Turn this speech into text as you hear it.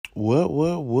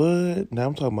What? Now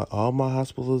I'm talking about all my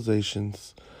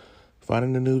hospitalizations,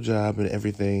 finding a new job, and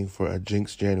everything for a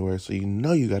Jinx January. So you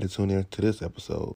know you got to tune in to this episode.